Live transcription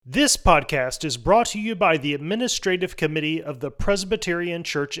This podcast is brought to you by the Administrative Committee of the Presbyterian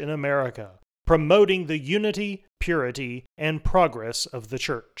Church in America, promoting the unity, purity, and progress of the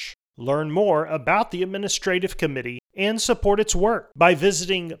Church. Learn more about the Administrative Committee and support its work by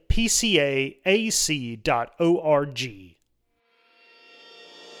visiting pcaac.org.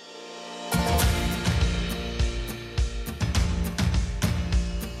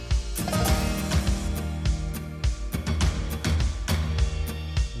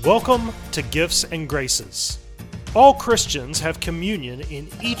 Welcome to Gifts and Graces. All Christians have communion in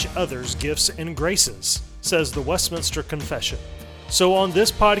each other's gifts and graces, says the Westminster Confession. So on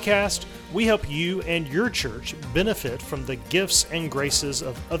this podcast, we help you and your church benefit from the gifts and graces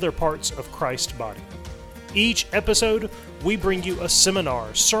of other parts of Christ's body. Each episode, we bring you a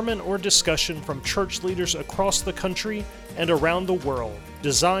seminar, sermon, or discussion from church leaders across the country and around the world,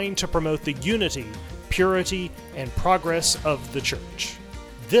 designed to promote the unity, purity, and progress of the church.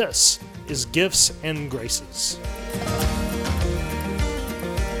 This is Gifts and Graces.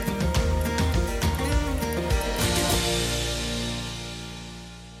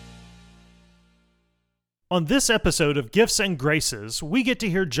 On this episode of Gifts and Graces, we get to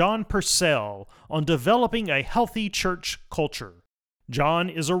hear John Purcell on developing a healthy church culture. John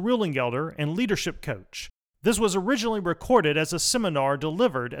is a ruling elder and leadership coach. This was originally recorded as a seminar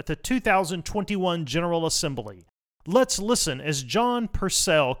delivered at the 2021 General Assembly. Let's listen as John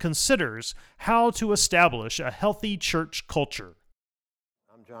Purcell considers how to establish a healthy church culture.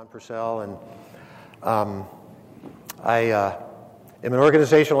 I'm John Purcell, and I am an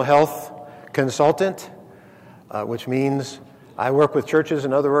organizational health consultant, which means I work with churches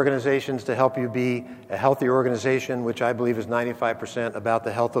and other organizations to help you be a healthy organization, which I believe is 95% about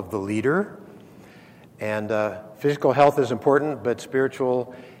the health of the leader. And physical health is important, but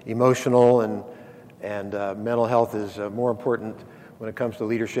spiritual, emotional, and mental health is more important when it comes to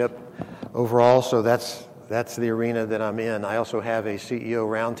leadership overall, so that's the arena that I'm in. I also have a CEO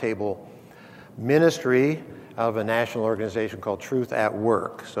roundtable ministry out of a national organization called Truth at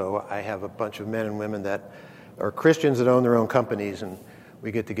Work. So I have a bunch of men and women that are Christians that own their own companies, and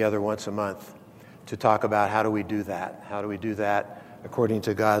we get together once a month to talk about how do we do that? How do we do that according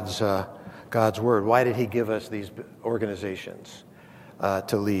to God's Word? Why did He give us these organizations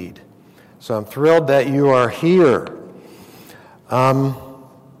to lead? So I'm thrilled that you are here.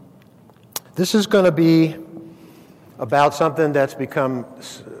 This is going to be about something that's become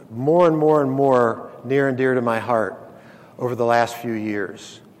more and more and more near and dear to my heart over the last few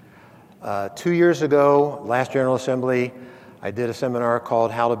years. 2 years ago, last General Assembly, I did a seminar called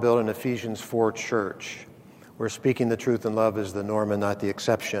How to Build an Ephesians 4 Church, where speaking the truth in love is the norm and not the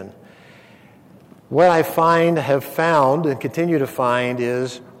exception. What I have found, and continue to find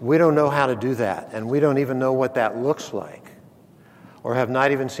is we don't know how to do that, and we don't even know what that looks like, or have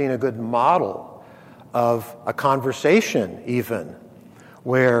not even seen a good model of a conversation even,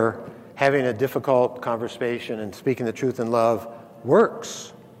 where having a difficult conversation and speaking the truth in love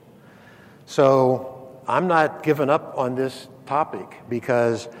works. So I'm not giving up on this topic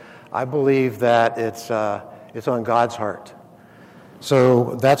because I believe that it's on God's heart.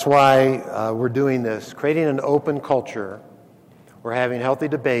 So that's why we're doing this, creating an open culture. We're having healthy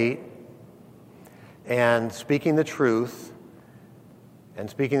debate and speaking the truth, and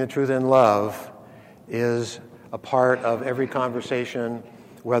speaking the truth in love is a part of every conversation,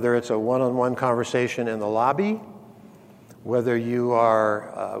 whether it's a one-on-one conversation in the lobby, whether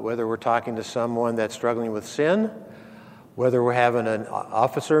we're talking to someone that's struggling with sin, whether we're having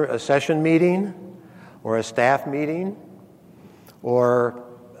a session meeting or a staff meeting, or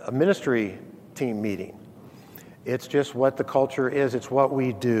a ministry team meeting. It's just what the culture is. It's what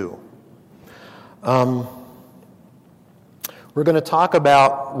we do. We're going to talk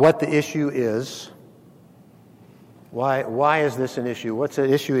about what the issue is. Why is this an issue? What's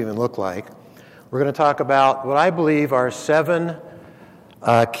the issue even look like? We're going to talk about what I believe are 7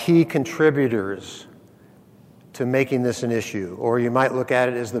 key contributors to making this an issue. Or you might look at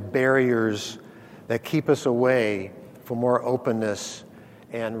it as the barriers that keep us away for more openness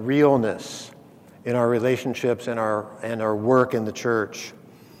and realness in our relationships and our work in the church.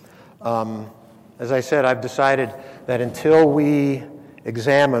 As I said, I've decided that until we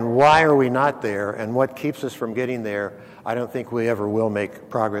examine why are we not there and what keeps us from getting there, I don't think we ever will make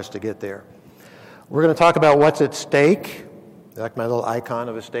progress to get there. We're going to talk about what's at stake. You like my little icon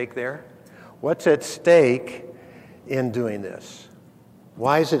of a steak there? What's at stake in doing this?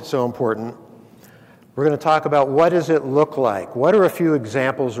 Why is it so important? We're going to talk about what does it look like? What are a few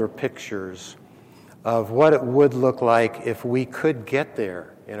examples or pictures of what it would look like if we could get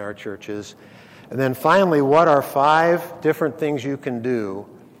there in our churches? And then finally, what are 5 different things you can do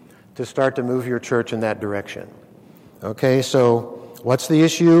to start to move your church in that direction. Okay, so what's the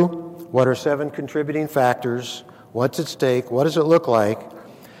issue? What are 7 contributing factors? What's at stake? What does it look like?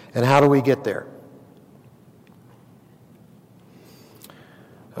 And how do we get there?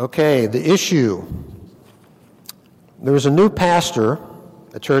 Okay, the issue. There was a new pastor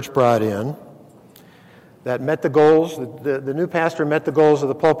the church brought in that met the goals. The new pastor met the goals of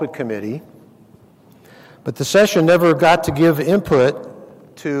the pulpit committee, but the session never got to give input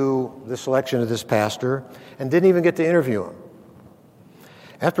to the selection of this pastor and didn't even get to interview him.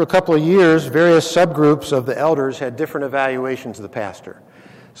 After a couple of years, various subgroups of the elders had different evaluations of the pastor,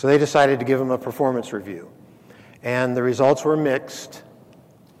 so they decided to give him a performance review. And the results were mixed,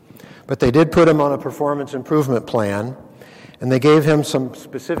 but they did put him on a performance improvement plan, and they gave him some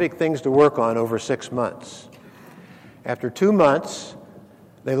specific things to work on over 6 months. After 2 months,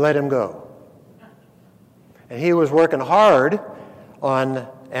 they let him go. And he was working hard on,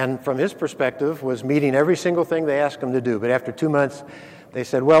 and from his perspective, was meeting every single thing they asked him to do. But after 2 months, they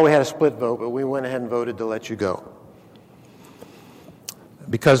said, well, we had a split vote, but we went ahead and voted to let you go.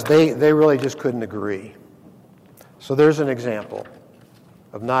 Because they really just couldn't agree. So there's an example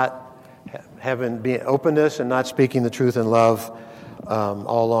of not having openness and not speaking the truth in love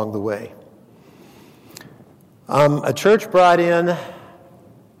all along the way. A church brought in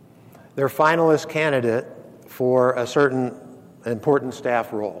their finalist candidate for a certain important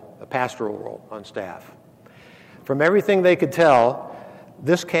staff role, a pastoral role on staff. From everything they could tell,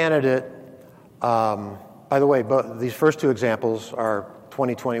 this candidate, by the way, these first 2 examples are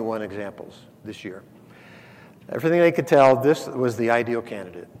 2021 examples this year. Everything they could tell, this was the ideal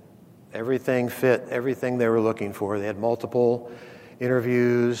candidate. Everything fit, everything they were looking for. They had multiple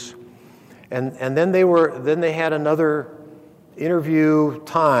interviews, and then they had another interview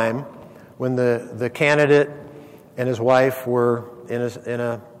time when the candidate and his wife were in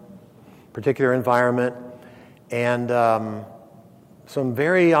a particular environment, and some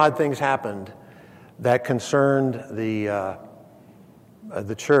very odd things happened that concerned the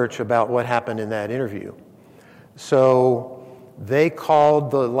church about what happened in that interview. So they called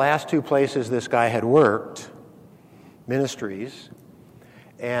the last 2 places this guy had worked ministries.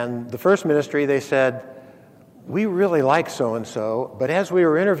 And the first ministry, they said, we really like so-and-so, but as we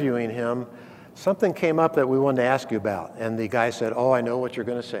were interviewing him, something came up that we wanted to ask you about. And the guy said, oh, I know what you're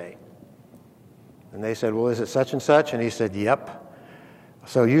going to say. And they said, well, is it such and such? And he said, yep.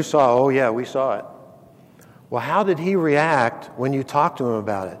 So you saw, oh, yeah, we saw it. Well, how did he react when you talked to him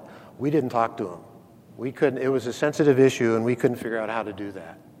about it? We didn't talk to him. We couldn't. It was a sensitive issue, and we couldn't figure out how to do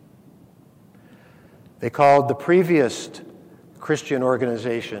that. They called the previous Christian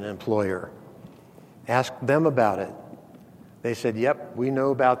organization employer, asked them about it. They said, yep, we know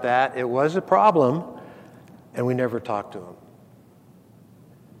about that. It was a problem, and we never talked to them.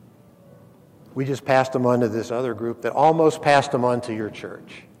 We just passed them on to this other group that almost passed them on to your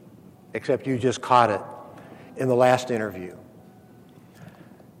church, except you just caught it in the last interview.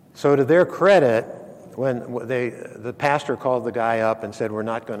 So to their credit, when the pastor called the guy up and said, we're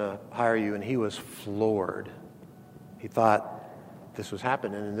not going to hire you, and he was floored. He thought this was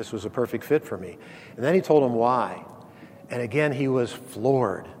happening and this was a perfect fit for me. And then he told him why. And again, he was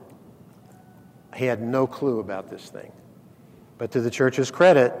floored. He had no clue about this thing. But to the church's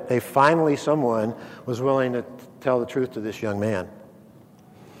credit, someone was willing to tell the truth to this young man.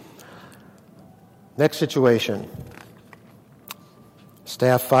 Next situation,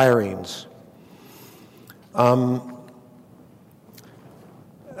 staff firings. A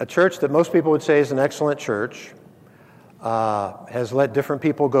church that most people would say is an excellent church has let different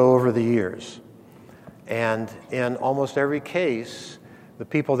people go over the years. And in almost every case, the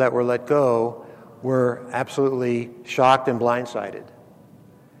people that were let go were absolutely shocked and blindsided.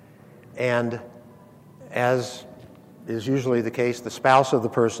 And as is usually the case, the spouse of the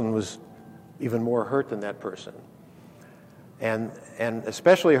person was even more hurt than that person. And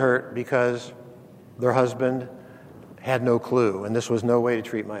especially hurt because their husband had no clue, and this was no way to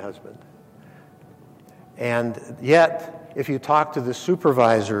treat my husband. And yet, if you talk to the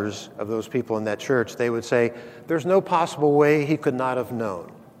supervisors of those people in that church, they would say, there's no possible way he could not have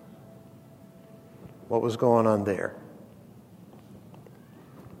known what was going on there.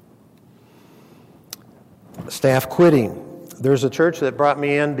 Staff quitting. There's a church that brought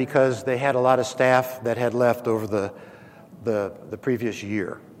me in because they had a lot of staff that had left over the previous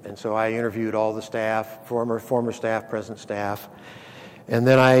year. And so I interviewed all the staff, former staff, present staff, and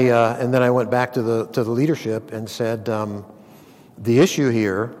then I went back to the leadership and said, the issue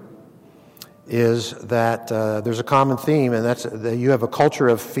here is that there's a common theme, and that's that you have a culture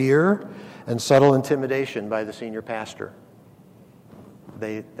of fear and subtle intimidation by the senior pastor.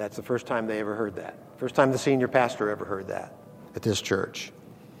 that's the first time they ever heard that. First time the senior pastor ever heard that at this church.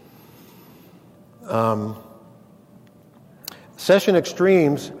 Session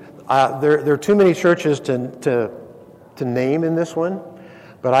extremes, there are too many churches to name in this one,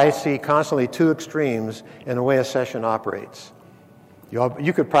 but I see constantly two extremes in the way a session operates.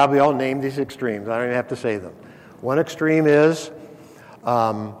 You could probably all name these extremes. I don't even have to say them. One extreme is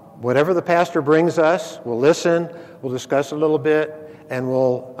whatever the pastor brings us, we'll listen, we'll discuss a little bit, and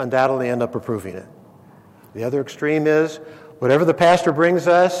we'll undoubtedly end up approving it. The other extreme is whatever the pastor brings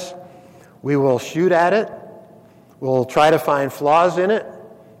us, we will shoot at it, we'll try to find flaws in it,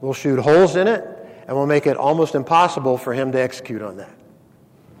 we'll shoot holes in it, and we'll make it almost impossible for him to execute on that.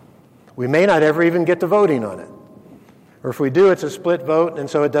 We may not ever even get to voting on it. Or if we do, it's a split vote, and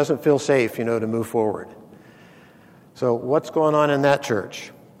so it doesn't feel safe, to move forward. So what's going on in that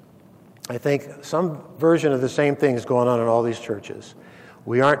church? I think some version of the same thing is going on in all these churches.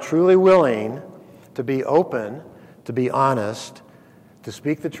 We aren't truly willing to be open, to be honest, to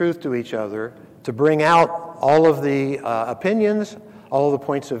speak the truth to each other, to bring out all of the opinions, all of the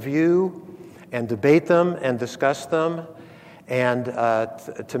points of view, and debate them and discuss them, and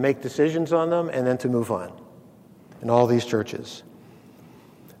to make decisions on them, and then to move on in all these churches.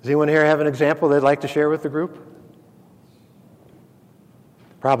 Does anyone here have an example they'd like to share with the group?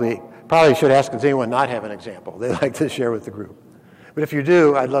 Probably should ask, does anyone not have an example they'd like to share with the group? But if you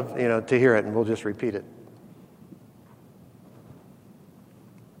do, I'd love to hear it, and we'll just repeat it.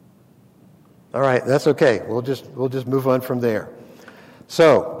 All right, that's okay. We'll just move on from there.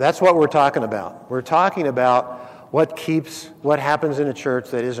 So that's what we're talking about. We're talking about what happens in a church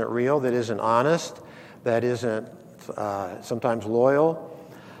that isn't real, that isn't honest, that isn't sometimes loyal.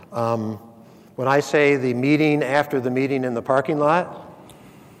 When I say the meeting after the meeting in the parking lot,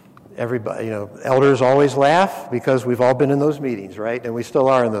 everybody, elders always laugh because we've all been in those meetings, right? And we still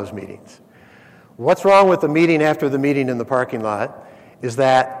are in those meetings. What's wrong with the meeting after the meeting in the parking lot is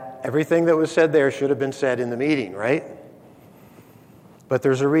that everything that was said there should have been said in the meeting, right? But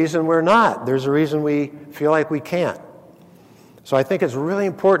there's a reason we're not. There's a reason we feel like we can't. So I think it's really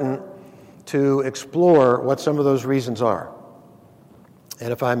important to explore what some of those reasons are.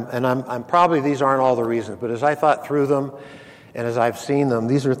 And I'm probably these aren't all the reasons, but as I thought through them and as I've seen them,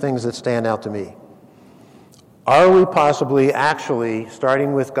 these are things that stand out to me. Are we possibly actually,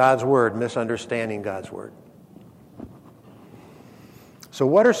 starting with God's Word, misunderstanding God's Word? So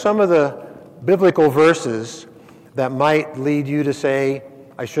what are some of the biblical verses that might lead you to say,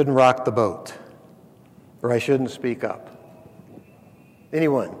 I shouldn't rock the boat, or I shouldn't speak up?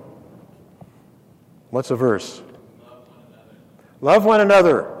 Anyone? What's a verse? Love one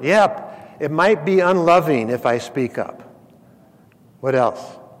another. Yep. It might be unloving if I speak up. What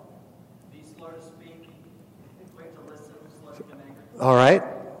else? Be slow to speak, quick to listen, slow to get angry. All right.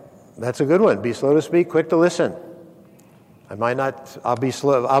 That's a good one. Be slow to speak, quick to listen. I'll be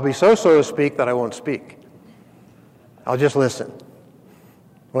so slow to speak that I won't speak. I'll just listen.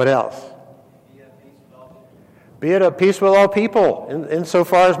 What else? Be at peace with all people,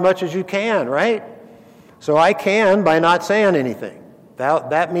 insofar as much as you can, right? So I can by not saying anything.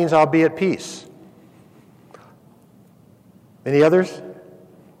 That means I'll be at peace. Any others?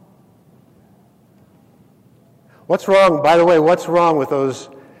 What's wrong, by the way, what's wrong with those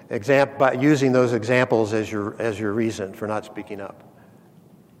using those examples as your reason for not speaking up?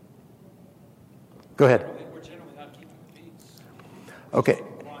 Go ahead. We're generally not keeping peace. Okay.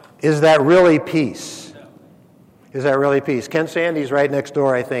 Is that really peace? No. Is that really peace? Ken Sande's right next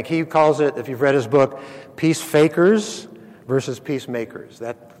door, I think. He calls it, if you've read his book, peace fakers versus peacemakers.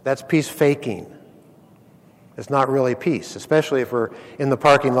 That's peace faking. It's not really peace, especially if we're in the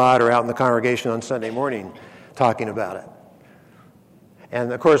parking lot or out in the congregation on Sunday morning talking about it.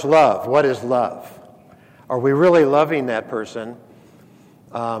 And, of course, love. What is love? Are we really loving that person?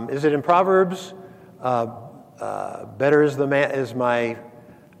 Is it in Proverbs? Better is my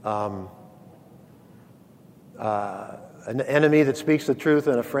an enemy that speaks the truth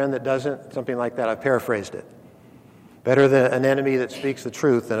than a friend that doesn't. Something like that. I paraphrased it. Better than an enemy that speaks the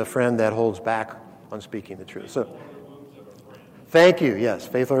truth than a friend that holds back on speaking the truth. So, thank you. Yes,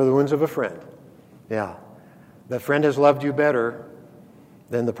 faithful are the wounds of a friend. Yeah. That friend has loved you better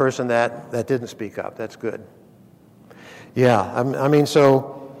than the person that didn't speak up. That's good. Yeah, 1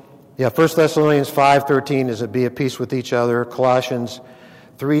 Thessalonians 5:13 is to be at peace with each other. Colossians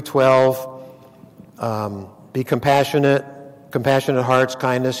 3:12, be compassionate hearts,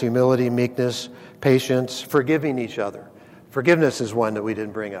 kindness, humility, meekness, patience, forgiving each other. Forgiveness is one that we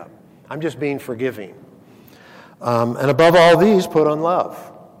didn't bring up. I'm just being forgiving. And above all these, put on love.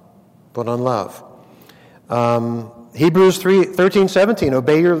 Put on love. Hebrews 13:17,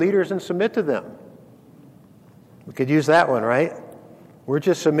 obey your leaders and submit to them. We could use that one, right? We're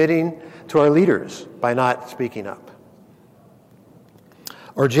just submitting to our leaders by not speaking up.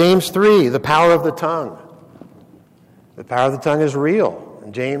 Or James 3, the power of the tongue. The power of the tongue is real.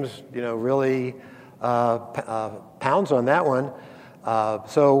 And James, really pounds on that one.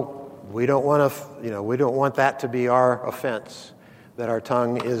 So we don't want to, we don't want that to be our offense, that our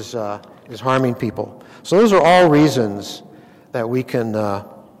tongue is harming people. So those are all reasons that we can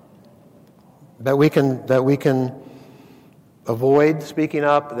avoid speaking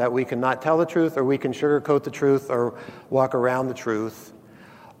up, that we can not tell the truth, or we can sugarcoat the truth, or walk around the truth,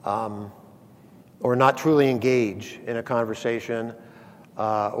 or not truly engage in a conversation,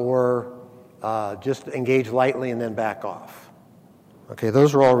 or just engage lightly and then back off. Okay,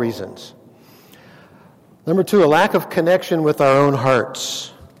 those are all reasons. Number 2, a lack of connection with our own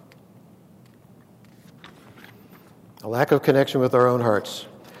hearts. A lack of connection with our own hearts.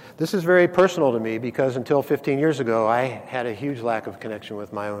 This is very personal to me because until 15 years ago, I had a huge lack of connection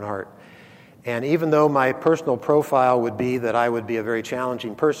with my own heart. And even though my personal profile would be that I would be a very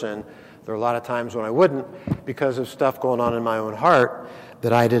challenging person, there are a lot of times when I wouldn't because of stuff going on in my own heart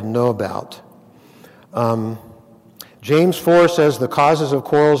that I didn't know about. James 4 says the causes of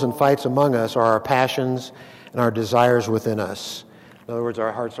quarrels and fights among us are our passions and our desires within us. In other words,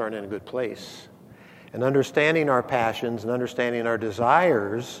 our hearts aren't in a good place. And understanding our passions and understanding our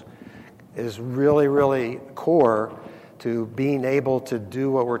desires is really, really core to being able to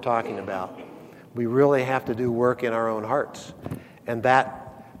do what we're talking about. We really have to do work in our own hearts. And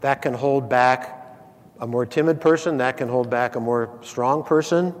that can hold back a more timid person, that can hold back a more strong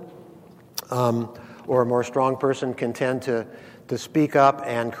person, or a more strong person can tend to speak up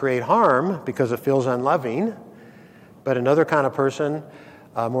and create harm because it feels unloving. But another kind of person,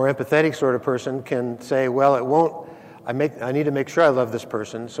 a more empathetic sort of person, can say, well, it won't, I need to make sure I love this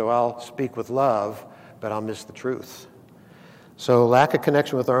person, so I'll speak with love, but I'll miss the truth. So lack of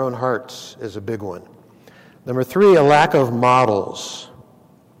connection with our own hearts is a big one. Number 3, a lack of models.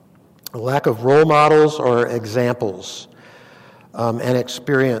 A lack of role models or examples and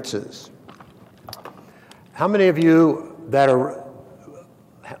experiences. How many of you that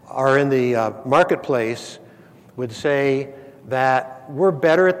are in the marketplace would say that we're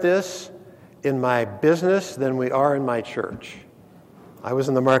better at this in my business than we are in my church? I was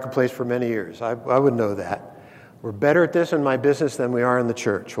in the marketplace for many years. I would know that. We're better at this in my business than we are in the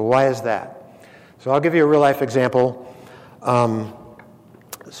church. Well, why is that? So I'll give you a real-life example.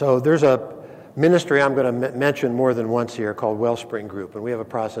 So there's a ministry I'm going to mention more than once here called Wellspring Group, and we have a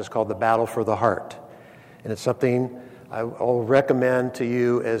process called the Battle for the Heart. And it's something I'll recommend to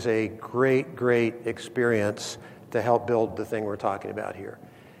you as a great, great experience to help build the thing we're talking about here.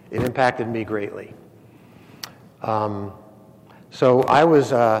 It impacted me greatly. So I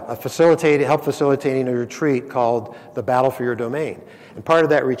was help facilitating a retreat called the Battle for Your Domain. And part of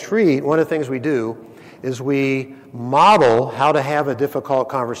that retreat, one of the things we do is we model how to have a difficult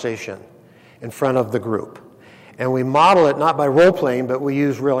conversation in front of the group. And we model it not by role-playing, but we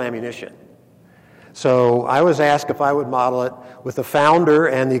use real ammunition. So I was asked if I would model it with the founder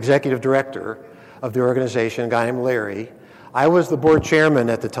and the executive director of the organization, a guy named Larry. I was the board chairman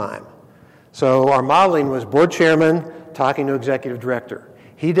at the time. So our modeling was board chairman talking to executive director.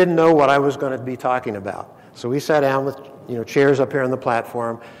 He didn't know what I was going to be talking about. So we sat down with chairs up here on the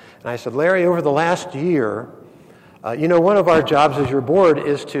platform, and I said, Larry, over the last year, one of our jobs as your board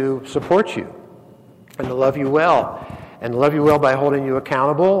is to support you and to love you well. And love you well by holding you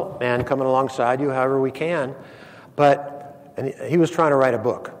accountable and coming alongside you however we can. And he was trying to write a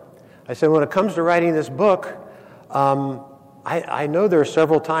book. I said, when it comes to writing this book, I know there are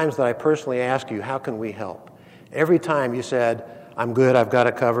several times that I personally ask you, how can we help? Every time you said, I'm good, I've got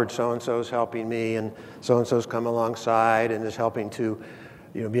it covered, so-and-so's helping me, and so-and-so's come alongside and is helping to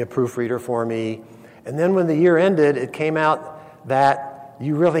be a proofreader for me. And then when the year ended, it came out that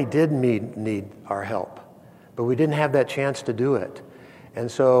you really did need our help. But we didn't have that chance to do it.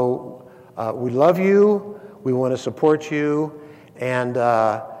 And so we love you, we want to support you, and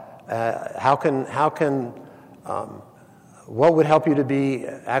what would help you to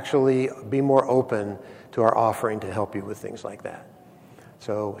be more open to our offering to help you with things like that?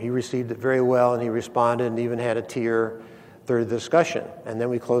 So he received it very well, and he responded and even had a tear through the discussion. And then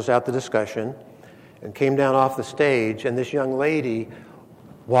we closed out the discussion and came down off the stage, and this young lady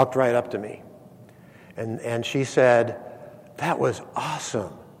walked right up to me. And she said, that was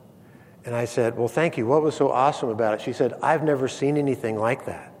awesome. And I said, well, thank you. What was so awesome about it? She said, I've never seen anything like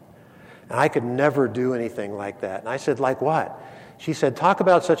that. And I could never do anything like that. And I said, like what? She said, talk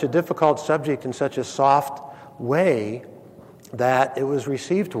about such a difficult subject in such a soft, way that it was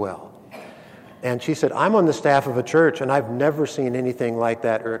received well. And she said, I'm on the staff of a church, and I've never seen anything like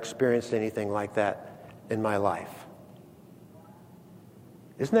that or experienced anything like that in my life.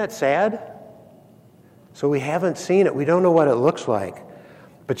 Isn't that sad? So we haven't seen it. We don't know what it looks like.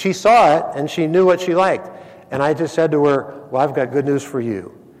 But she saw it, and she knew what she liked. And I just said to her, well, I've got good news for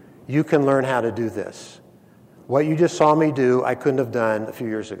you. You can learn how to do this. What you just saw me do, I couldn't have done a few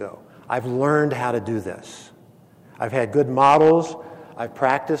years ago. I've learned how to do this. I've had good models. I've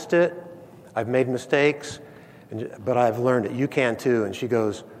practiced it. I've made mistakes, but I've learned it. You can too. And she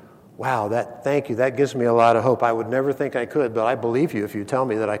goes, wow, thank you. That gives me a lot of hope. I would never think I could, but I believe you if you tell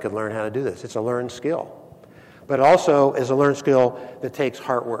me that I could learn how to do this. It's a learned skill. But also is a learned skill that takes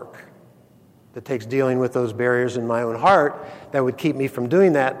heart work, that takes dealing with those barriers in my own heart that would keep me from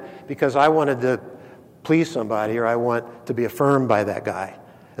doing that because I wanted to please somebody or I want to be affirmed by that guy,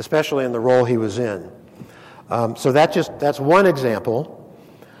 especially in the role he was in. So that's one example.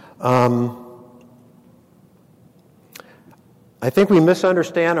 I think we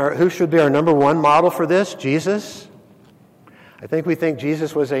misunderstand who should be our number one model for this, Jesus. I think we think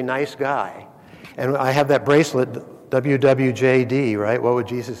Jesus was a nice guy. And I have that bracelet, WWJD, right? What would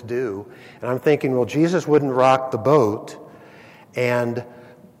Jesus do? And I'm thinking, well, Jesus wouldn't rock the boat and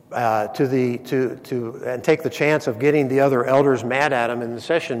and take the chance of getting the other elders mad at him in the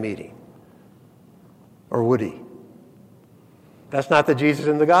session meeting. Or would he? That's not the Jesus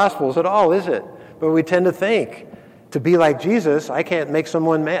in the Gospels at all, is it? But we tend to think, to be like Jesus, I can't make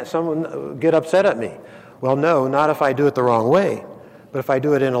someone mad, someone get upset at me. Well, no, not if I do it the wrong way. But if I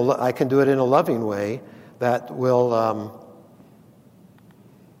do it I can do it in a loving way that will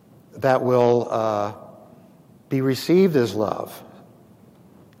be received as love.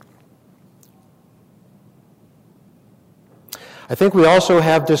 I think we also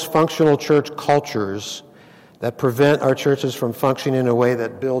have dysfunctional church cultures that prevent our churches from functioning in a way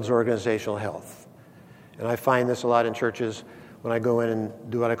that builds organizational health. And I find this a lot in churches when I go in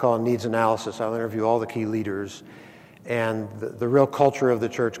and do what I call a needs analysis. I'll interview all the key leaders, and the real culture of the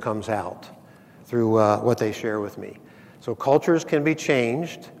church comes out through what they share with me. So cultures can be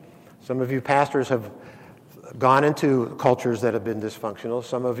changed. Some of you pastors have gone into cultures that have been dysfunctional.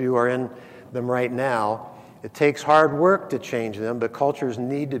 Some of you are in them right now. It takes hard work to change them, but cultures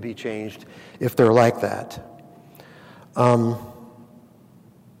need to be changed if they're like that.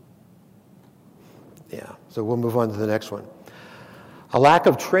 So we'll move on to the next one. A lack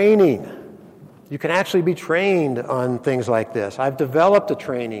of training. You can actually be trained on things like this. I've developed a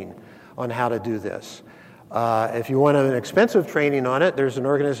training on how to do this. If you want an expensive training on it, there's an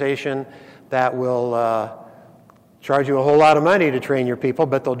organization that will charge you a whole lot of money to train your people,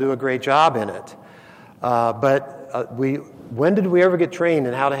 but they'll do a great job in it. When did we ever get trained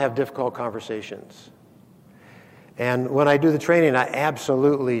in how to have difficult conversations? And when I do the training, I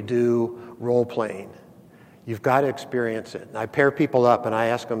absolutely do role-playing. You've got to experience it. I pair people up and I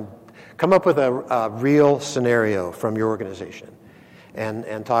ask them, come up with a real scenario from your organization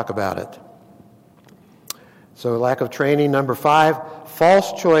and talk about it. So lack of training. Number 5,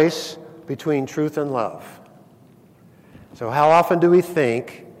 false choice between truth and love. So how often do we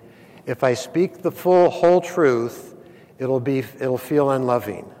think, if I speak the whole truth, it'll feel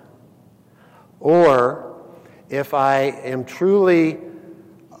unloving? Or if I am truly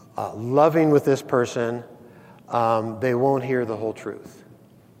loving with this person, they won't hear the whole truth.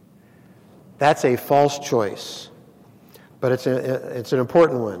 That's a false choice, but it's an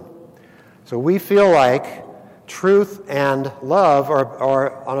important one. So we feel like truth and love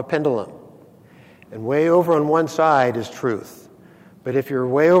are on a pendulum, and way over on one side is truth. But if you're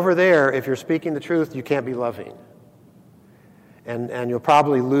way over there, if you're speaking the truth, you can't be loving. And you'll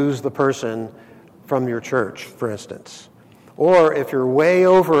probably lose the person from your church, for instance. Or if you're way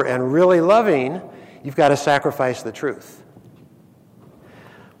over and really loving, you've got to sacrifice the truth.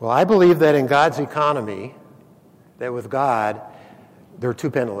 Well, I believe that in God's economy, that with God, there are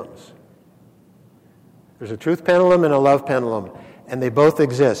two pendulums. There's a truth pendulum and a love pendulum, and they both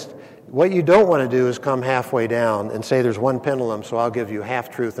exist. What you don't want to do is come halfway down and say there's one pendulum, so I'll give you half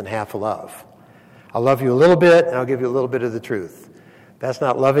truth and half love. I'll love you a little bit, and I'll give you a little bit of the truth. That's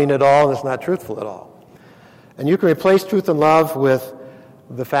not loving at all, and it's not truthful at all. And you can replace truth and love with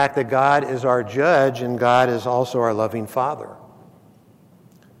the fact that God is our judge, and God is also our loving Father.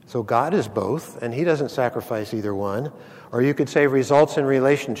 So God is both, and He doesn't sacrifice either one. Or you could say results in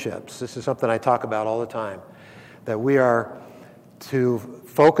relationships. This is something I talk about all the time, that we are to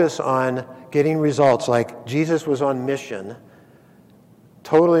focus on getting results. Like Jesus was on mission,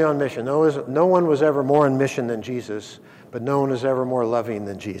 totally on mission. No one was ever more on mission than Jesus, but no one was ever more loving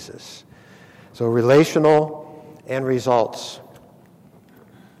than Jesus. So relational and results.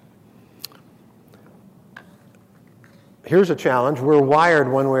 Here's a challenge. We're wired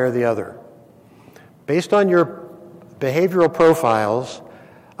one way or the other. Based on your behavioral profiles,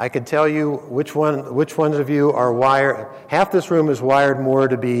 I could tell you which ones of you are wired. Half this room is wired more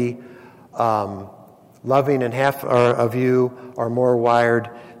to be loving, and half of you are more wired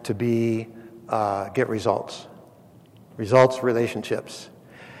to be get results. Results, relationships.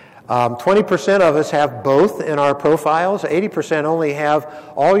 20% of us have both in our profiles. 80% only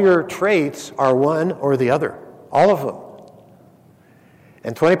have all your traits are one or the other, all of them.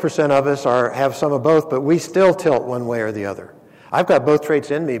 And 20% of us have some of both, but we still tilt one way or the other. I've got both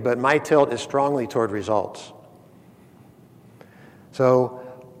traits in me, but my tilt is strongly toward results. So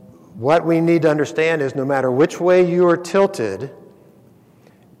what we need to understand is no matter which way you are tilted,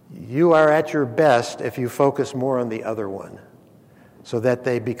 you are at your best if you focus more on the other one, so that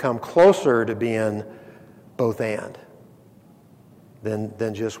they become closer to being both and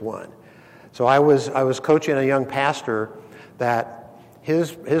than just one. So I was coaching a young pastor that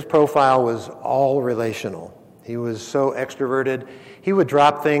his profile was all relational. He was so extroverted. He would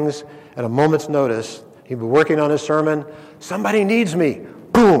drop things at a moment's notice. He'd be working on his sermon. Somebody needs me.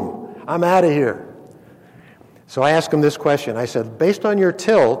 Boom, I'm out of here. So I asked him this question. I said, based on your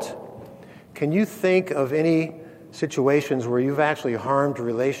tilt, can you think of any situations where you've actually harmed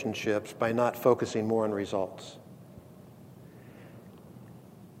relationships by not focusing more on results?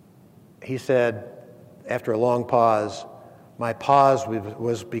 He said, after a long pause, my pause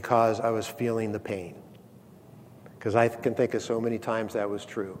was because I was feeling the pain. Because I can think of so many times that was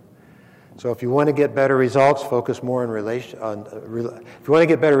true. So if you want to get better results, focus more on if you want to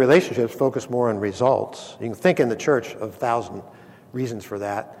get better relationships, focus more on results. You can think in the church of 1,000 reasons for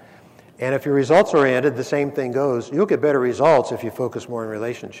that. And if you're results-oriented, the same thing goes. You'll get better results if you focus more on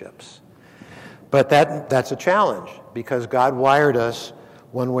relationships. But that's a challenge, because God wired us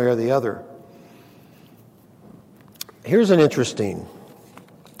one way or the other. Here's an interesting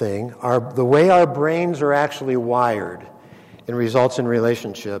thing. The way our brains are actually wired in results in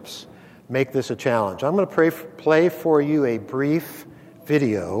relationships make this a challenge. I'm going to play for you a brief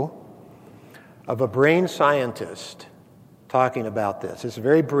video of a brain scientist talking about this. It's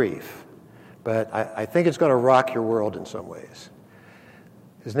very brief, but I think it's going to rock your world in some ways.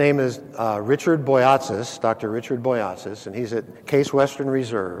 His name is Richard Boyatzis, Dr. Richard Boyatzis, and he's at Case Western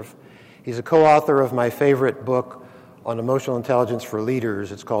Reserve. He's a co-author of my favorite book on emotional intelligence for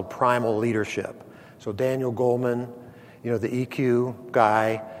leaders. It's called Primal Leadership. So Daniel Goleman, the EQ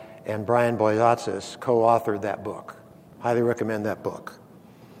guy, and Brian Boyatzis co-authored that book. Highly recommend that book.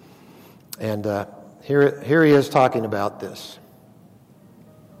 And here he is talking about this.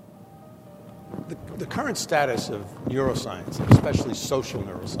 The current status of neuroscience, especially social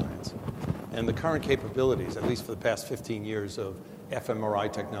neuroscience, and the current capabilities, at least for the past 15 years of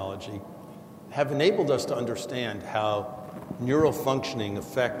fMRI technology, have enabled us to understand how neural functioning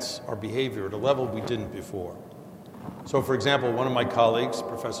affects our behavior at a level we didn't before. So, for example, one of my colleagues,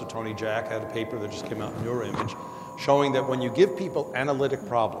 Professor Tony Jack, had a paper that just came out in Neuroimage showing that when you give people analytic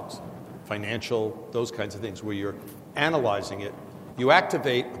problems, financial, those kinds of things, where you're analyzing it, you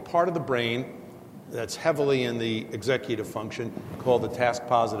activate a part of the brain that's heavily in the executive function called the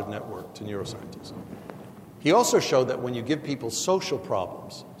task-positive network to neuroscientists. He also showed that when you give people social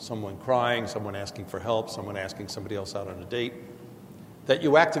problems, someone crying, someone asking for help, someone asking somebody else out on a date, that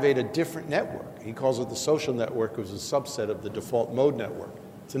you activate a different network. He calls it the social network, which is a subset of the default mode network.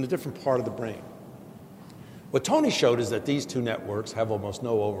 It's in a different part of the brain. What Tony showed is that these two networks have almost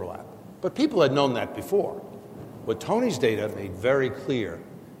no overlap. But people had known that before. What Tony's data made very clear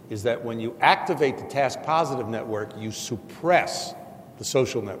is that when you activate the task-positive network, you suppress the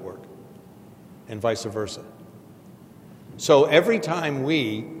social network, and vice versa. So every time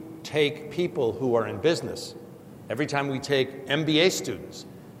we take people who are in business, every time we take MBA students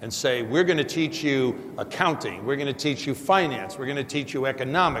and say, we're going to teach you accounting, we're going to teach you finance, we're going to teach you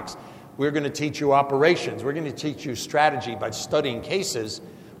economics, we're going to teach you operations, we're going to teach you strategy by studying cases,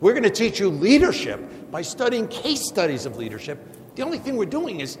 we're going to teach you leadership by studying case studies of leadership, the only thing we're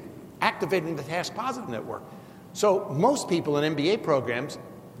doing is activating the task-positive network. So most people in MBA programs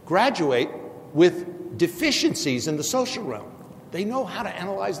graduate with deficiencies in the social realm. They know how to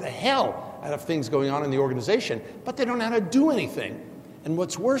analyze the hell out of things going on in the organization, but they don't know how to do anything. And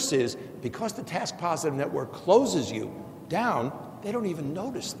what's worse is, because the task-positive network closes you down, they don't even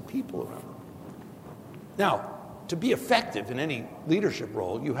notice the people around them. Now, to be effective in any leadership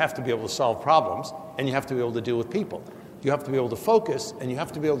role, you have to be able to solve problems, and you have to be able to deal with people. You have to be able to focus, and you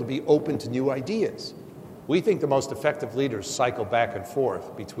have to be able to be open to new ideas. We think the most effective leaders cycle back and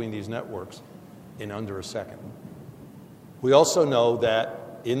forth between these networks in under a second. We also know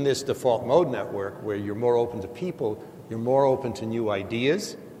that in this default mode network, where you're more open to people, you're more open to new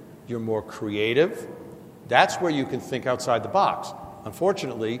ideas, you're more creative. That's where you can think outside the box.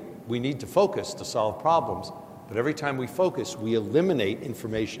 Unfortunately, we need to focus to solve problems, but every time we focus, we eliminate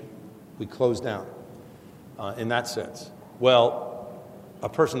information. We close down in that sense. Well, a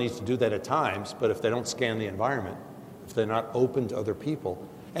person needs to do that at times, but if they don't scan the environment, if they're not open to other people,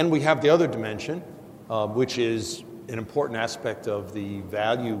 and we have the other dimension, which is an important aspect of the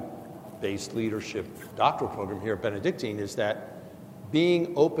value-based leadership doctoral program here at Benedictine, is that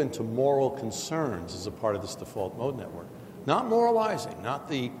being open to moral concerns is a part of this default mode network. Not moralizing, not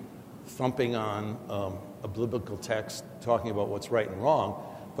the thumping on a biblical text talking about what's right and wrong,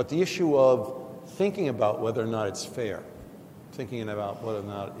 but the issue of thinking about whether or not it's fair, thinking about whether or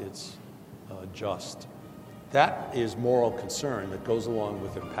not it's just. That is moral concern that goes along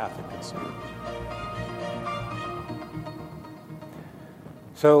with empathic concern.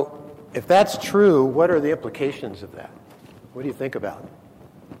 So, if that's true, what are the implications of that? What do you think about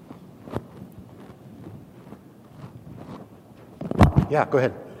it? Yeah, go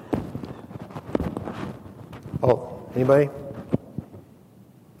ahead. Oh, anybody?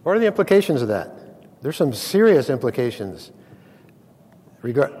 What are the implications of that? There's some serious implications.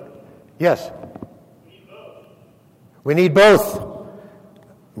 Yes? We need both.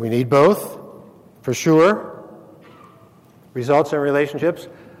 We need both, for sure. Results in relationships.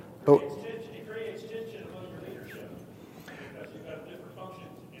 But It creates tension among your leadership because you've got different functions,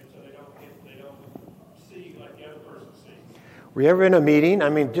 and so they don't see like the other person sees. were you ever in a meeting? I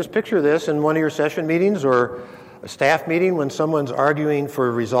mean, just picture this in one of your session meetings or a staff meeting when someone's arguing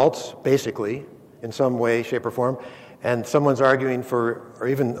for results, basically, in some way, shape, or form, and someone's arguing for, or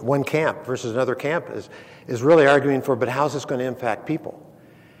even one camp versus another camp is really arguing for, but how's this going to impact people?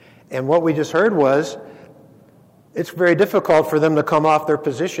 And what we just heard was, it's very difficult for them to come off their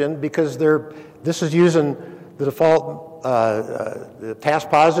position because this is using the default the task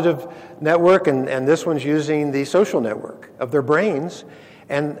positive network, and this one's using the social network of their brains,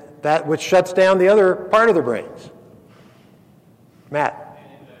 and that which shuts down the other part of their brains. Matt.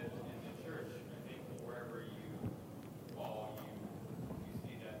 And in the church, I think wherever you fall, you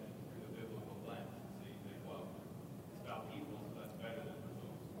see that through the biblical lens. So you think, well, it's about people, so that's better than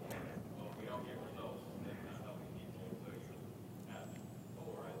results. Well, if we don't get results, then we're not helping people, so you have to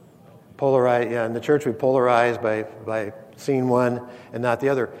polarize yourself. Polarize, yeah. In the church, we polarize by seeing one and not the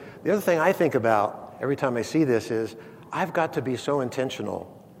other. The other thing I think about every time I see this is I've got to be so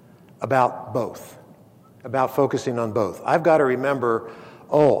intentional about both, about focusing on both. I've got to remember,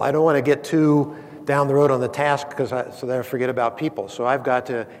 I don't want to get too down the road on the task so that I forget about people. So I've got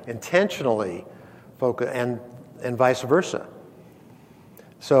to intentionally focus, and vice versa.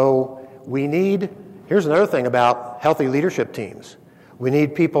 So here's another thing about healthy leadership teams. We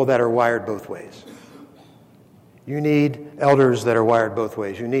need people that are wired both ways. You need elders that are wired both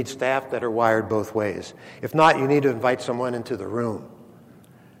ways. You need staff that are wired both ways. If not, you need to invite someone into the room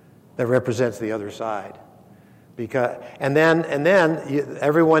that represents the other side. And then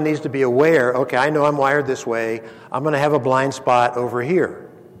everyone needs to be aware, okay, I know I'm wired this way. I'm going to have a blind spot over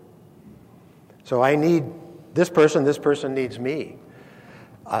here. So I need this person needs me.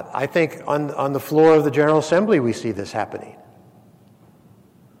 I think on the floor of the General Assembly we see this happening.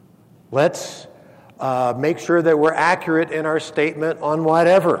 Let's make sure that we're accurate in our statement on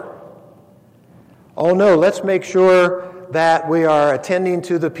whatever. Oh no, let's make sure that we are attending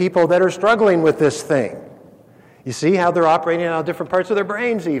to the people that are struggling with this thing. You see how they're operating out of different parts of their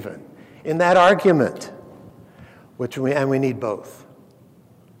brains even in that argument, and we need both.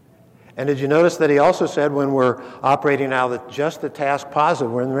 And did you notice that he also said when we're operating out of just the task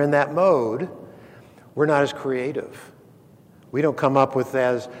positive, when we're in that mode, we're not as creative. We don't come up with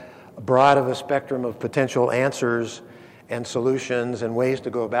as broad of a spectrum of potential answers and solutions and ways to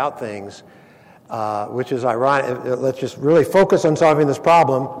go about things, which is ironic. Let's just really focus on solving this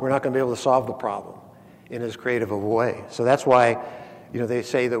problem. We're not going to be able to solve the problem in as creative of a way. So that's why, they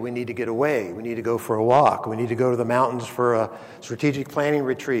say that we need to get away. We need to go for a walk. We need to go to the mountains for a strategic planning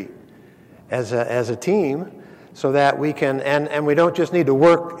retreat as a team, so that we can, and we don't just need to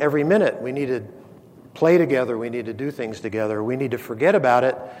work every minute. We need to play together. We need to do things together. We need to forget about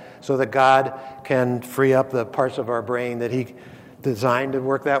it so that God can free up the parts of our brain that He designed to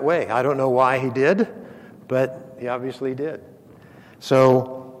work that way. I don't know why He did, but He obviously did.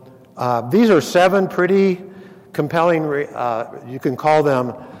 So these are 7 pretty compelling, you can call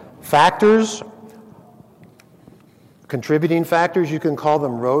them factors, contributing factors. You can call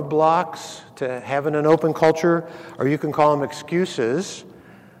them roadblocks to having an open culture, or you can call them excuses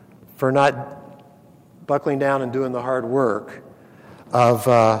for not buckling down and doing the hard work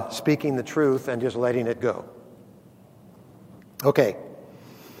of speaking the truth and just letting it go. Okay,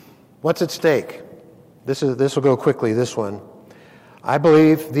 what's at stake? This will go quickly, this one. I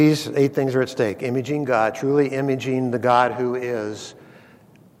believe these 8 things are at stake. Imaging God, truly imaging the God who is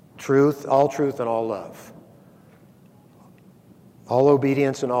truth and all love. All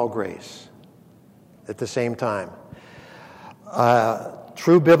obedience and all grace at the same time.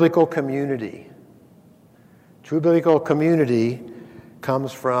 True biblical community. True biblical community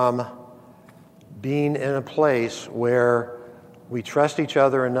comes from being in a place where we trust each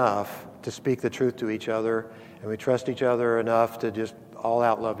other enough to speak the truth to each other, and we trust each other enough to just all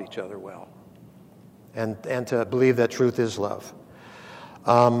out love each other well, and to believe that truth is love.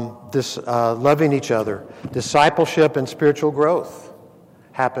 Loving each other. Discipleship and spiritual growth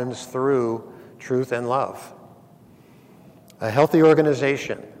happens through truth and love. A healthy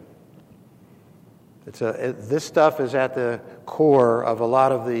organization. This stuff is at the core of a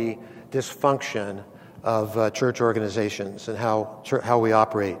lot of the dysfunction of church organizations and how we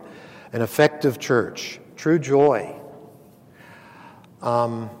operate. An effective church. True joy.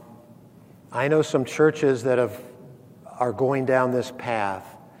 I know some churches that are going down this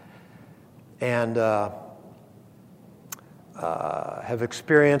path and have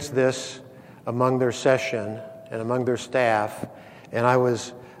experienced this among their session and among their staff, and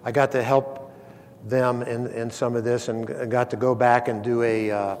I got to help them in some of this, and got to go back and do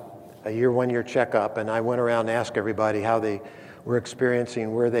a 1-year checkup, and I went around and asked everybody how they were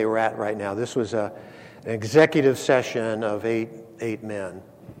experiencing, where they were at right now. This was an executive session of eight men,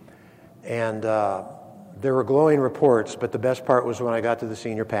 and there were glowing reports, but the best part was when I got to the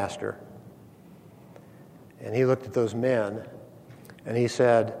senior pastor, and he looked at those men, and he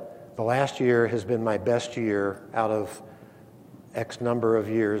said, "The last year has been my best year out of X number of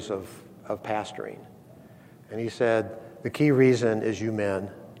years of pastoring." And he said, "The key reason is you men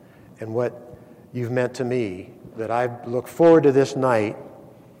and what you've meant to me, that I look forward to this night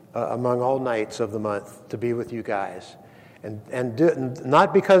among all nights of the month to be with you guys. And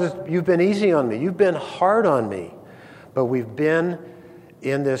not because you've been easy on me, you've been hard on me, but we've been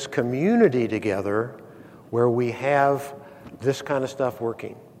in this community together where we have this kind of stuff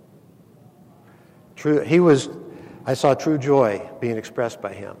working." I saw true joy being expressed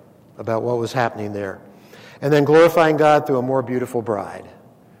by him about what was happening there. And then glorifying God through a more beautiful bride.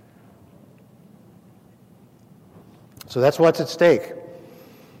 So that's what's at stake.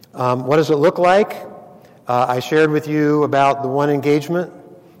 What does it look like? I shared with you about the one engagement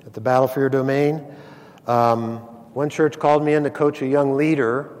at the Battle for Your Domain. One church called me in to coach a young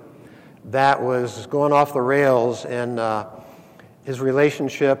leader that was going off the rails in his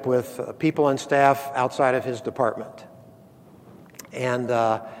relationship with people and staff outside of his department. And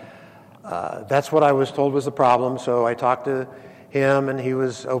that's what I was told was the problem. So I talked to him, and he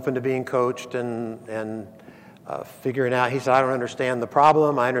was open to being coached and figuring out. He said, "I don't understand the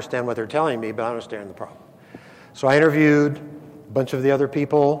problem. I understand what they're telling me, but I don't understand the problem." So I interviewed a bunch of the other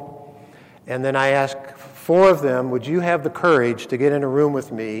people, and then I asked 4 of them, "Would you have the courage to get in a room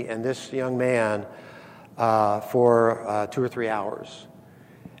with me and this young man for 2 or 3 hours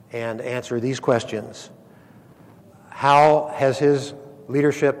and answer these questions? How has his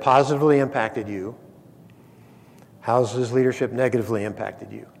leadership positively impacted you? How has his leadership negatively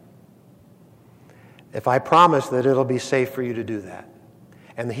impacted you? If I promise that it'll be safe for you to do that."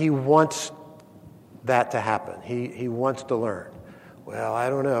 And he wants that to happen. He wants to learn. Well, I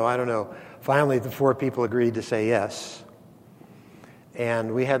don't know. Finally, the 4 people agreed to say yes.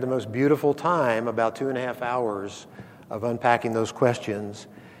 And we had the most beautiful time, about 2.5 hours of unpacking those questions,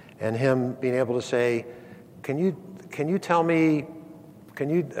 and him being able to say, can you tell me, can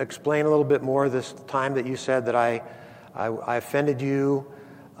you explain a little bit more this time that you said that I offended you,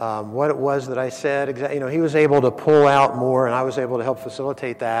 what it was that I said? Exactly. He was able to pull out more, and I was able to help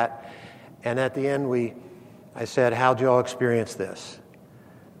facilitate that. And at the end, I said, "How'd you all experience this?"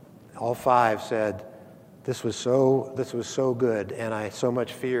 All 5 said, this was so good, and I so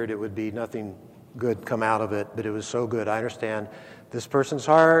much feared it would be nothing good come out of it, but it was so good. I understand this person's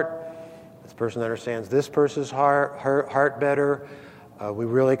heart. This person understands this person's heart better. We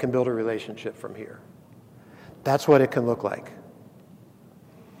really can build a relationship from here. That's what it can look like.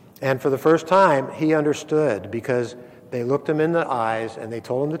 And for the first time, he understood, because they looked him in the eyes and they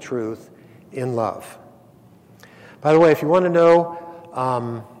told him the truth in love. By the way, if you want to know,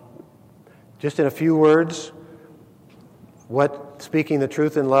 just in a few words, what speaking the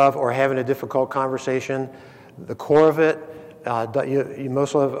truth in love or having a difficult conversation, the core of it,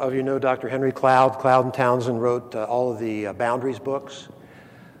 most of you know Dr. Henry Cloud. Cloud and Townsend wrote all of the Boundaries books.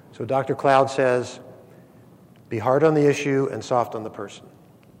 So Dr. Cloud says, Be hard on the issue and soft on the person.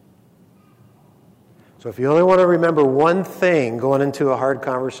 So if you only want to remember one thing going into a hard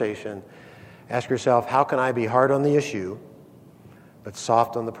conversation, ask yourself, how can I be hard on the issue but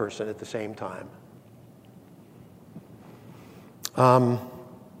soft on the person at the same time?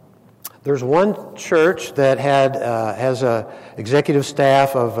 There's one church that has a executive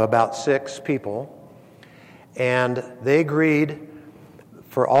staff of about 6 people, and they agreed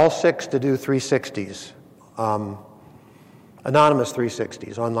for all 6 to do 360s, anonymous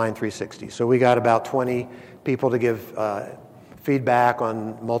 360s, online 360s. So we got about 20 people to give feedback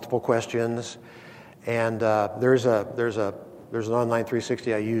on multiple questions, and there's an online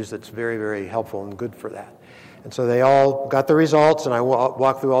 360 I use that's very, very helpful and good for that. And so they all got the results, and I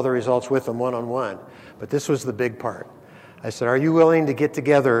walked through all the results with them one-on-one. But this was the big part. I said, are you willing to get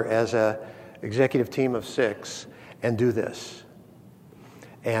together as an executive team of 6 and do this?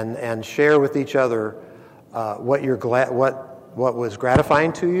 And share with each other what was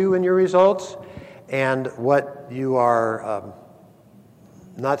gratifying to you in your results and what you are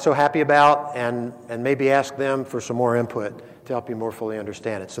not so happy about, and maybe ask them for some more input to help you more fully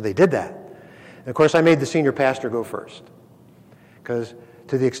understand it. So they did that. And of course, I made the senior pastor go first, because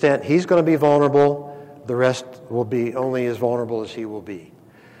to the extent he's going to be vulnerable, the rest will be only as vulnerable as he will be.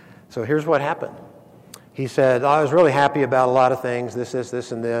 So here's what happened. He said, I was really happy about a lot of things, this,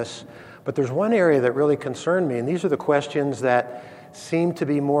 and this, but there's one area that really concerned me, and these are the questions that seem to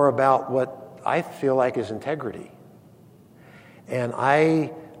be more about what I feel like is integrity. And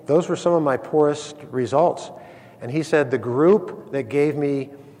those were some of my poorest results. And he said the group that gave me,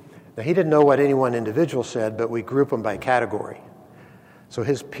 now he didn't know what any one individual said, but we group them by category. So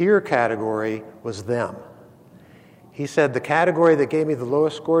his peer category was them. He said the category that gave me the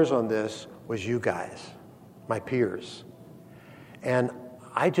lowest scores on this was you guys, my peers. And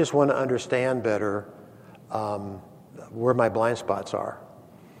I just want to understand better where my blind spots are.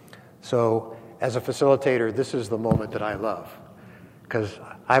 So as a facilitator, this is the moment that I love, because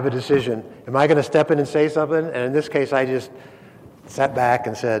I have a decision. Am I going to step in and say something? And in this case, I just sat back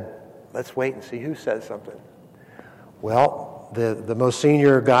and said, let's wait and see who says something. Well, the most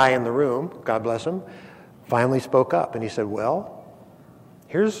senior guy in the room, God bless him, finally spoke up. And he said, well,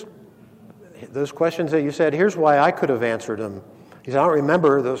 here's those questions that you said, here's why I could have answered them. He said, I don't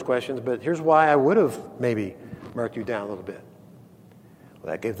remember those questions, but here's why I would have maybe marked you down a little bit.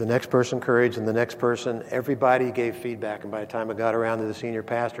 Well, that gave the next person courage, and the next person, everybody gave feedback. And by the time I got around to the senior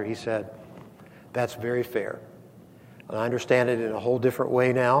pastor, he said, that's very fair. And I understand it in a whole different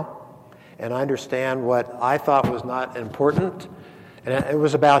way now. And I understand what I thought was not important. And it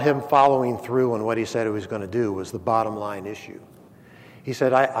was about him following through on what he said he was going to do was the bottom line issue. He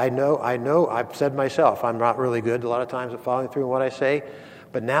said, I know, I've said myself, I'm not really good a lot of times at following through on what I say,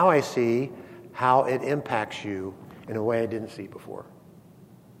 but now I see how it impacts you in a way I didn't see before.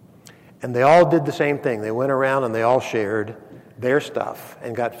 And they all did the same thing. They went around and they all shared their stuff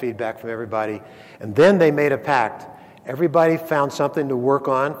and got feedback from everybody. And then they made a pact. Everybody found something to work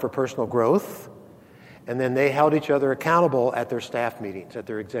on for personal growth, and then they held each other accountable at their staff meetings, at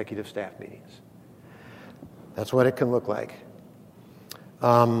their executive staff meetings. That's what it can look like.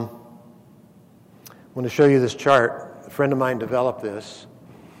 I want to show you this chart. A friend of mine developed this.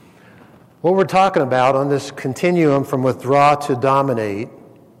 What we're talking about on this continuum from withdraw to dominate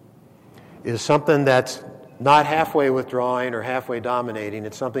is something that's not halfway withdrawing or halfway dominating.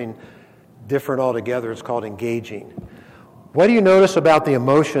 It's something different altogether. It's called engaging. What do you notice about the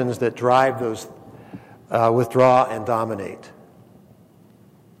emotions that drive those withdraw and dominate?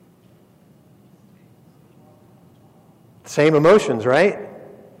 Same emotions, right?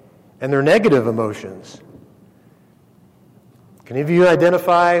 And they're negative emotions. Can any of you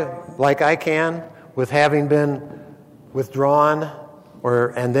identify, like I can, with having been withdrawn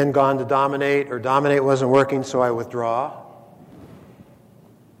and then gone to dominate, or dominate wasn't working, so I withdraw?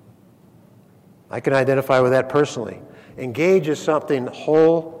 I can identify with that personally. Engage is something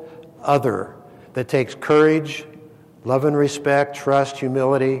whole other that takes courage, love and respect, trust,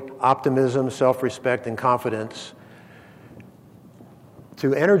 humility, optimism, self-respect, and confidence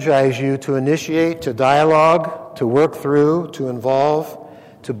to energize you, to initiate, to dialogue, to work through, to involve,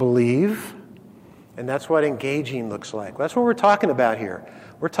 to believe. And that's what engaging looks like. That's what we're talking about here.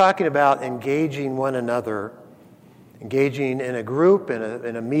 We're talking about engaging one another, engaging in a group, in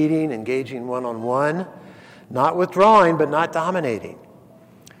a meeting, engaging one-on-one, not withdrawing, but not dominating.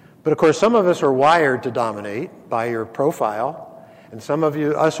 But of course, some of us are wired to dominate by your profile, and some of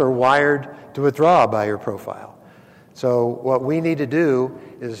us are wired to withdraw by your profile. So what we need to do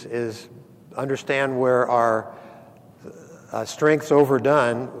is understand where our strengths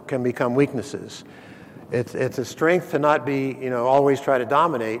overdone can become weaknesses. It's a strength to not be, always try to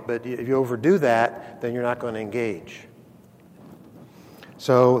dominate, but if you overdo that, then you're not going to engage.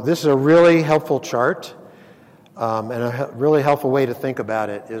 So this is a really helpful chart, and a really helpful way to think about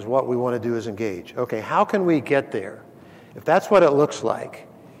it is what we want to do is engage. Okay, how can we get there? If that's what it looks like,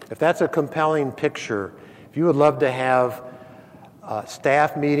 if that's a compelling picture, if you would love to have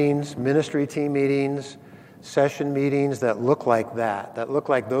staff meetings, ministry team meetings, session meetings that look like that look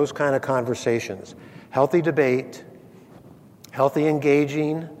like those kind of conversations, healthy debate, healthy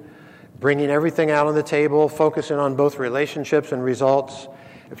engaging, bringing everything out on the table, focusing on both relationships and results.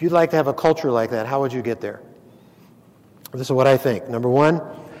 If you'd like to have a culture like that, how would you get there? This is what I think. Number one,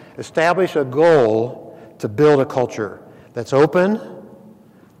 establish a goal to build a culture that's open,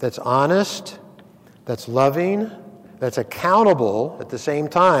 that's honest, that's loving, that's accountable at the same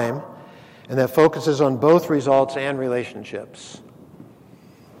time, and that focuses on both results and relationships.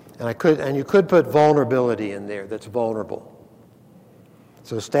 And you could put vulnerability in there, that's vulnerable.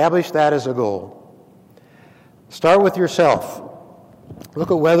 So establish that as a goal. Start with yourself.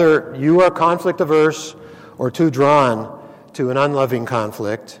 Look at whether you are conflict averse or too drawn to an unloving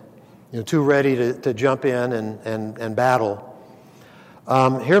conflict, too ready to jump in and battle.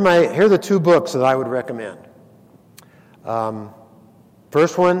 Here are the two books that I would recommend.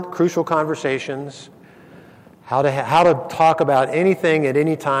 First one, Crucial Conversations. How to talk about anything at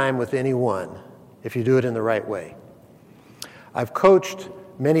any time with anyone if you do it in the right way. I've coached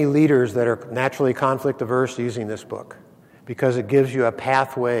many leaders that are naturally conflict averse using this book because it gives you a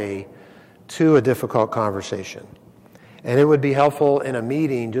pathway to a difficult conversation. And it would be helpful in a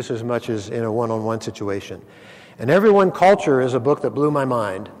meeting just as much as in a one-on-one situation. And Everyone Culture is a book that blew my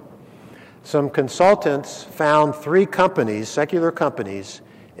mind. Some consultants found 3 companies, secular companies,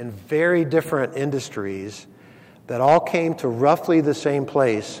 in very different industries that all came to roughly the same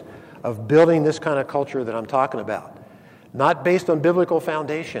place of building this kind of culture that I'm talking about. Not based on biblical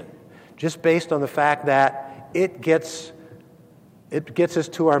foundation, just based on the fact that it gets us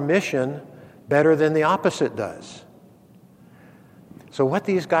to our mission better than the opposite does. So what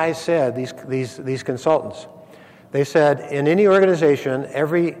these guys said, these consultants, they said in any organization,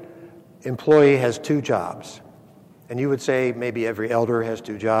 every employee has 2 jobs. And you would say maybe every elder has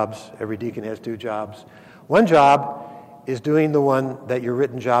 2 jobs, every deacon has 2 jobs. One job is doing the one that your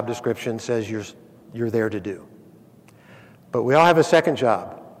written job description says you're there to do. But we all have a second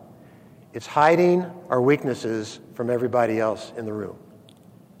job. It's hiding our weaknesses from everybody else in the room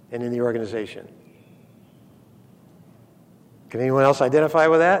and in the organization. Can anyone else identify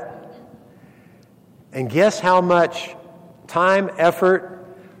with that? And guess how much time, effort,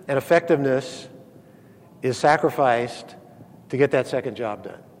 and effectiveness is sacrificed to get that second job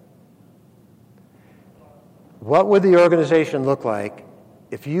done? What would the organization look like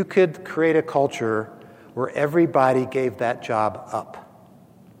if you could create a culture where everybody gave that job up?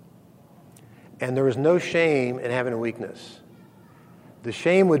 And there was no shame in having a weakness. The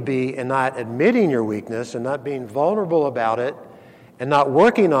shame would be in not admitting your weakness and not being vulnerable about it and not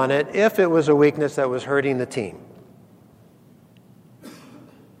working on it if it was a weakness that was hurting the team.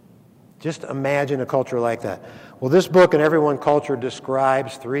 Just imagine a culture like that. Well, this book, In Everyone Culture,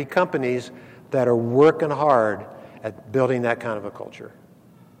 describes 3 companies that are working hard at building that kind of a culture.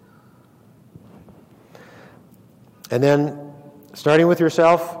 And then, starting with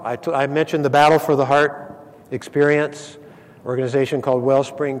yourself, I mentioned the Battle for the Heart experience, organization called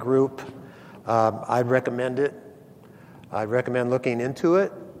Wellspring Group. I'd recommend it. I'd recommend looking into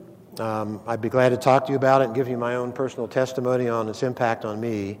it. I'd be glad to talk to you about it and give you my own personal testimony on its impact on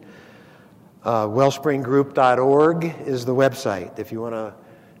me. Wellspringgroup.org is the website if you want to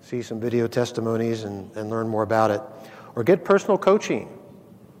see some video testimonies and learn more about it. Or get personal coaching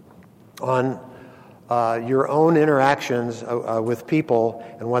on your own interactions with people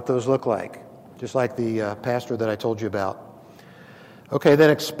and what those look like, just like the pastor that I told you about. Okay, then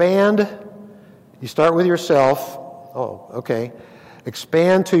expand. You start with yourself.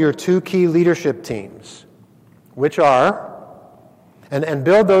 Expand to your 2 key leadership teams, which are, and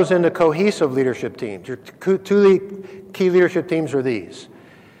build those into cohesive leadership teams. Your 2 key leadership teams are these: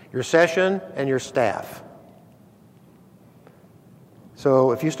 your session and your staff.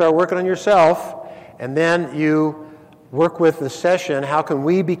 So if you start working on yourself and then you work with the session, how can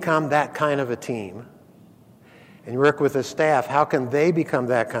we become that kind of a team? And you work with the staff, how can they become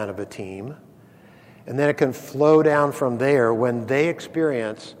that kind of a team? And then it can flow down from there when they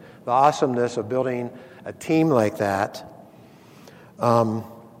experience the awesomeness of building a team like that.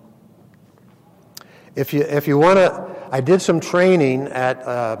 If you want to, I did some training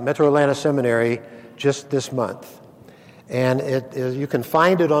at Metro Atlanta Seminary just this month. And you can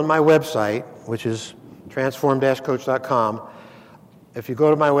find it on my website, which is transform-coach.com. If you go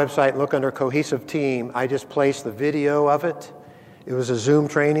to my website and look under Cohesive Team, I just placed the video of it. It was a Zoom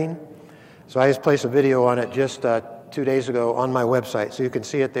training, so I just placed a video on it just 2 days ago on my website, so you can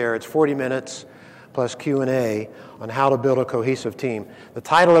see it there. It's 40 minutes plus Q&A on how to build a cohesive team. The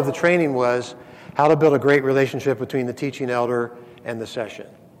title of the training was How to Build a Great Relationship Between the Teaching Elder and the Session.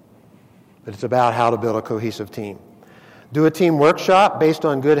 But it's about how to build a cohesive team. Do a team workshop based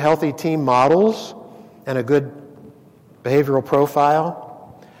on good, healthy team models and a good behavioral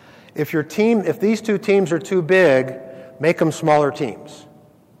profile. If these two teams are too big, make them smaller teams.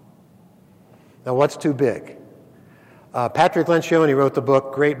 Now, what's too big? Patrick Lencioni wrote the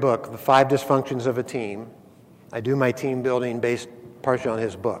book, great book, The 5 Dysfunctions of a Team. I do my team building based partially on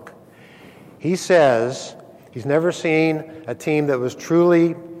his book. He says he's never seen a team that was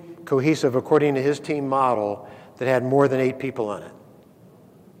truly cohesive according to his team model that had more than 8 people on it.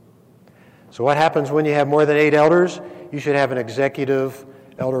 So what happens when you have more than 8 elders? You should have an executive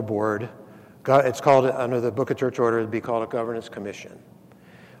elder board. It's called, under the Book of Church Order, it would be called a governance commission.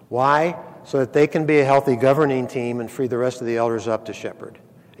 Why? So that they can be a healthy governing team and free the rest of the elders up to shepherd.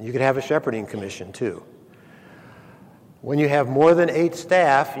 And you could have a shepherding commission too. When you have more than 8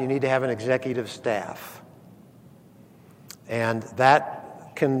 staff, you need to have an executive staff. And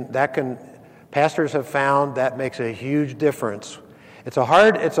pastors have found that makes a huge difference.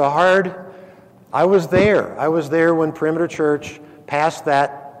 I was there when Perimeter Church passed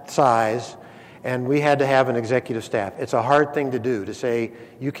that size, and we had to have an executive staff. It's a hard thing to do, to say,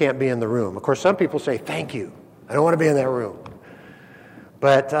 you can't be in the room. Of course, some people say, thank you, I don't want to be in that room.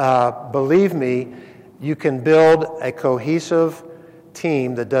 But believe me, you can build a cohesive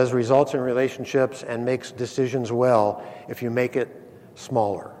team that does results in relationships and makes decisions well if you make it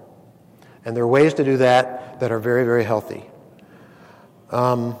smaller. And there are ways to do that are very, very healthy.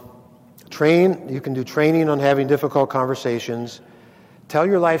 You can do training on having difficult conversations. Tell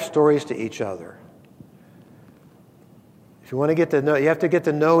your life stories to each other. If you want to get to know, you have to get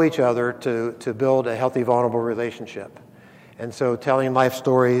to know each other to build a healthy, vulnerable relationship. And so telling life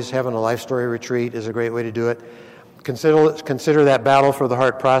stories, having a life story retreat is a great way to do it. Consider that battle for the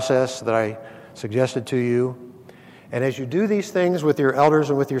heart process that I suggested to you. And as you do these things with your elders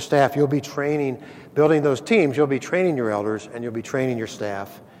and with your staff, you'll be building those teams, you'll be training your elders and you'll be training your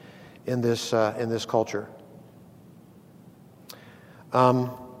staff in this culture.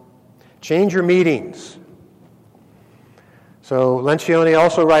 Change your meetings. So Lencioni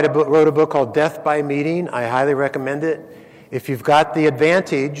also wrote a book called Death by Meeting. I highly recommend it. If you've got the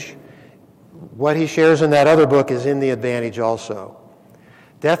advantage, what he shares in that other book is in the advantage also.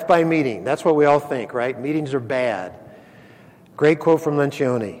 Death by meeting. That's what we all think, right? Meetings are bad. Great quote from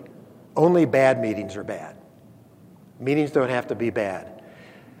Lencioni. Only bad meetings are bad. Meetings don't have to be bad.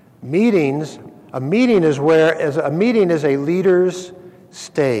 A meeting is a leader's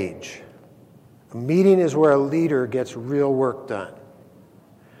stage. A meeting is where a leader gets real work done.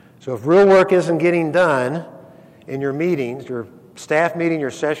 So if real work isn't getting done in your meetings, your staff meeting, your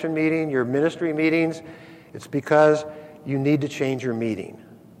session meeting, your ministry meetings, it's because you need to change your meeting.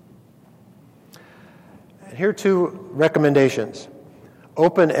 And here are 2 recommendations.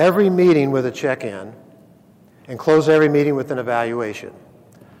 Open every meeting with a check-in and close every meeting with an evaluation.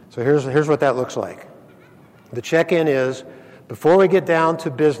 So here's what that looks like. The check-in is, before we get down to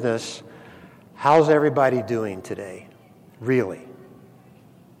business, how's everybody doing today? Really?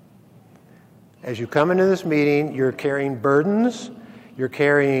 As you come into this meeting, you're carrying burdens, you're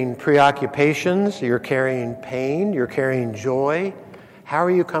carrying preoccupations, you're carrying pain, you're carrying joy. How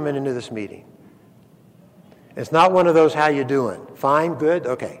are you coming into this meeting? It's not one of those, how you doing? Fine, good,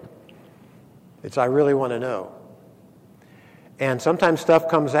 okay. It's, I really want to know. And sometimes stuff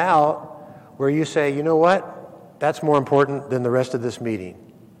comes out where you say, you know what? That's more important than the rest of this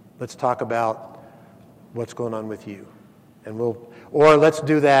meeting. Let's talk about what's going on with you. And or let's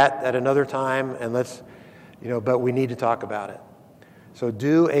do that at another time, and but we need to talk about it. So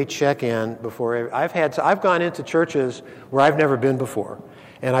do a check-in before. I've gone into churches where I've never been before,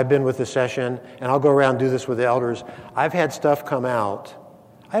 and I've been with the session, and I'll go around and do this with the elders. I've had stuff come out.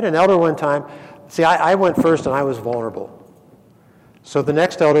 I had an elder one time. See, I went first, and I was vulnerable. So the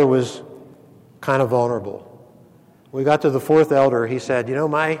next elder was kind of vulnerable. We got to the 4th elder. He said,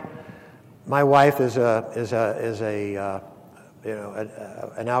 my wife is an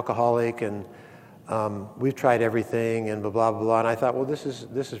alcoholic, and we've tried everything, and blah, blah, blah. And I thought, well, this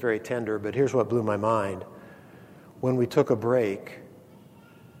is very tender, but here's what blew my mind. When we took a break,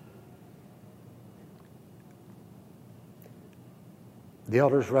 the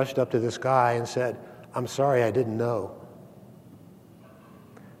elders rushed up to this guy and said, I'm sorry, I didn't know.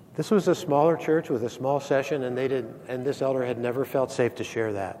 This was a smaller church with a small session, and this elder had never felt safe to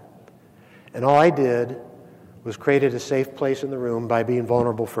share that. And all I did was created a safe place in the room by being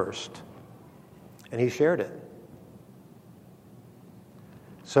vulnerable first. And he shared it.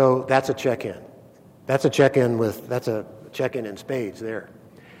 So that's a check-in. That's a check-in in spades there.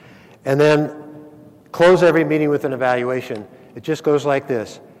 And then close every meeting with an evaluation. It just goes like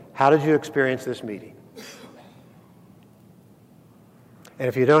this. How did you experience this meeting? And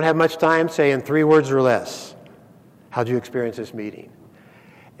if you don't have much time, say in 3 words or less. How did you experience this meeting?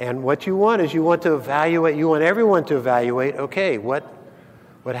 And what you want is you want everyone to evaluate, okay, what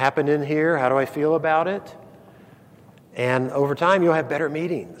happened in here? How do I feel about it? And over time, you'll have better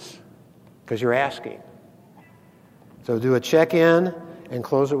meetings because you're asking. So do a check-in and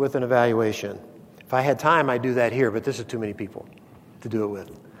close it with an evaluation. If I had time, I'd do that here, but this is too many people to do it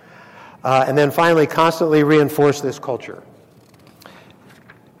with. And then finally, constantly reinforce this culture.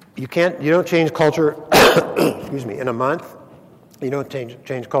 You don't change culture, in a month. You don't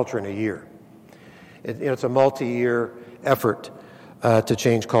change culture in a year. It's a multi-year effort to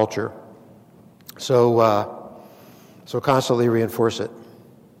change culture. So constantly reinforce it.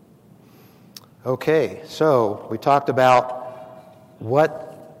 Okay, so we talked about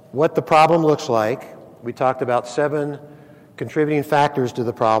what the problem looks like. We talked about 7 contributing factors to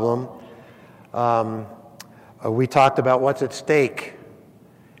the problem. We talked about what's at stake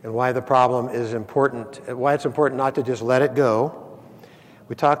and why the problem is important, why it's important not to just let it go.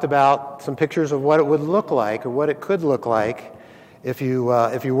 We talked about some pictures of what it would look like or what it could look like if you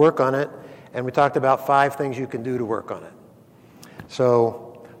work on it, and we talked about 5 things you can do to work on it.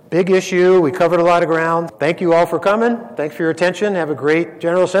 So, big issue. We covered a lot of ground. Thank you all for coming. Thanks for your attention. Have a great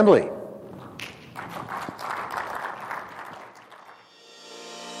General Assembly.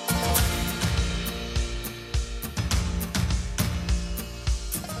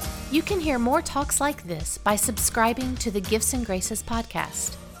 You can hear more talks like this by subscribing to the Gifts and Graces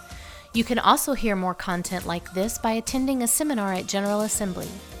podcast. You can also hear more content like this by attending a seminar at General Assembly.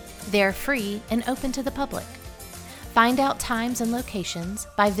 They are free and open to the public. Find out times and locations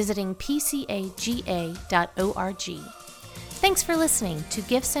by visiting pcaga.org. Thanks for listening to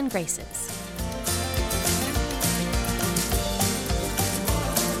Gifts and Graces.